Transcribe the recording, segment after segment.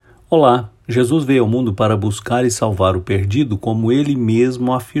Olá, Jesus veio ao mundo para buscar e salvar o perdido, como ele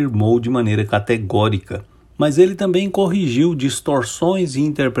mesmo afirmou de maneira categórica. Mas ele também corrigiu distorções e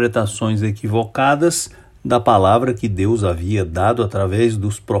interpretações equivocadas da palavra que Deus havia dado através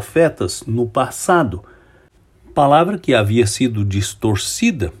dos profetas no passado. Palavra que havia sido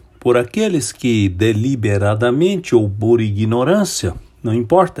distorcida por aqueles que deliberadamente ou por ignorância, não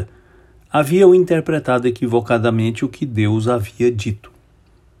importa, haviam interpretado equivocadamente o que Deus havia dito.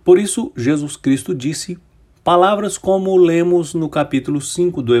 Por isso, Jesus Cristo disse palavras como lemos no capítulo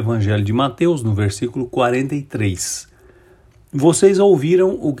 5 do Evangelho de Mateus, no versículo 43. Vocês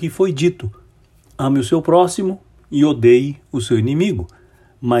ouviram o que foi dito: ame o seu próximo e odeie o seu inimigo.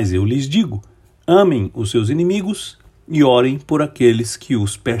 Mas eu lhes digo: amem os seus inimigos e orem por aqueles que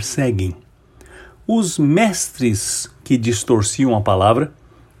os perseguem. Os mestres que distorciam a palavra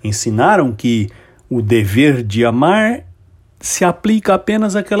ensinaram que o dever de amar se aplica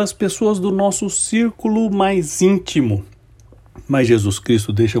apenas àquelas pessoas do nosso círculo mais íntimo. Mas Jesus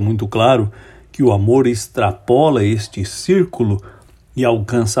Cristo deixa muito claro que o amor extrapola este círculo e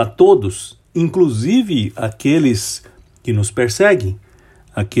alcança a todos, inclusive aqueles que nos perseguem,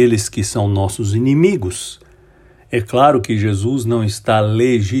 aqueles que são nossos inimigos. É claro que Jesus não está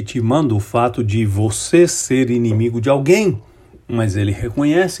legitimando o fato de você ser inimigo de alguém, mas ele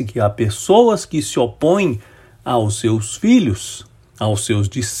reconhece que há pessoas que se opõem aos seus filhos, aos seus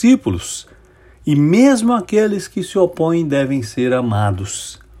discípulos, e mesmo aqueles que se opõem devem ser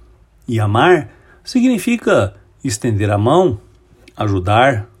amados. E amar significa estender a mão,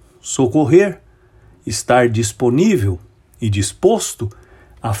 ajudar, socorrer, estar disponível e disposto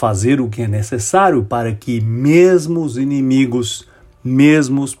a fazer o que é necessário para que mesmo os inimigos,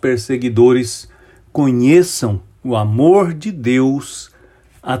 mesmo os perseguidores, conheçam o amor de Deus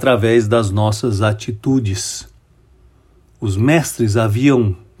através das nossas atitudes. Os mestres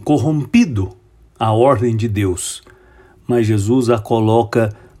haviam corrompido a ordem de Deus, mas Jesus a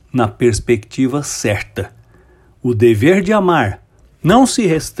coloca na perspectiva certa. O dever de amar não se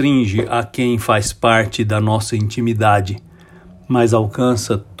restringe a quem faz parte da nossa intimidade, mas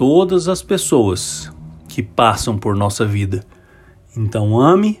alcança todas as pessoas que passam por nossa vida. Então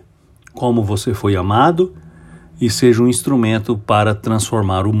ame como você foi amado e seja um instrumento para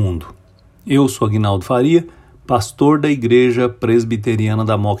transformar o mundo. Eu sou Aguinaldo Faria, pastor da Igreja Presbiteriana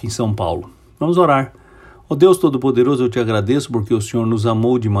da Moca, em São Paulo. Vamos orar. Ó Deus Todo-Poderoso, eu te agradeço porque o Senhor nos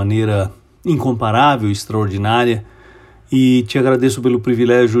amou de maneira incomparável, extraordinária, e te agradeço pelo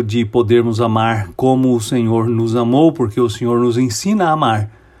privilégio de podermos amar como o Senhor nos amou, porque o Senhor nos ensina a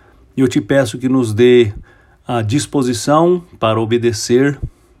amar. Eu te peço que nos dê a disposição para obedecer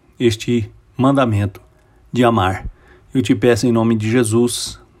este mandamento de amar. Eu te peço em nome de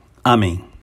Jesus. Amém.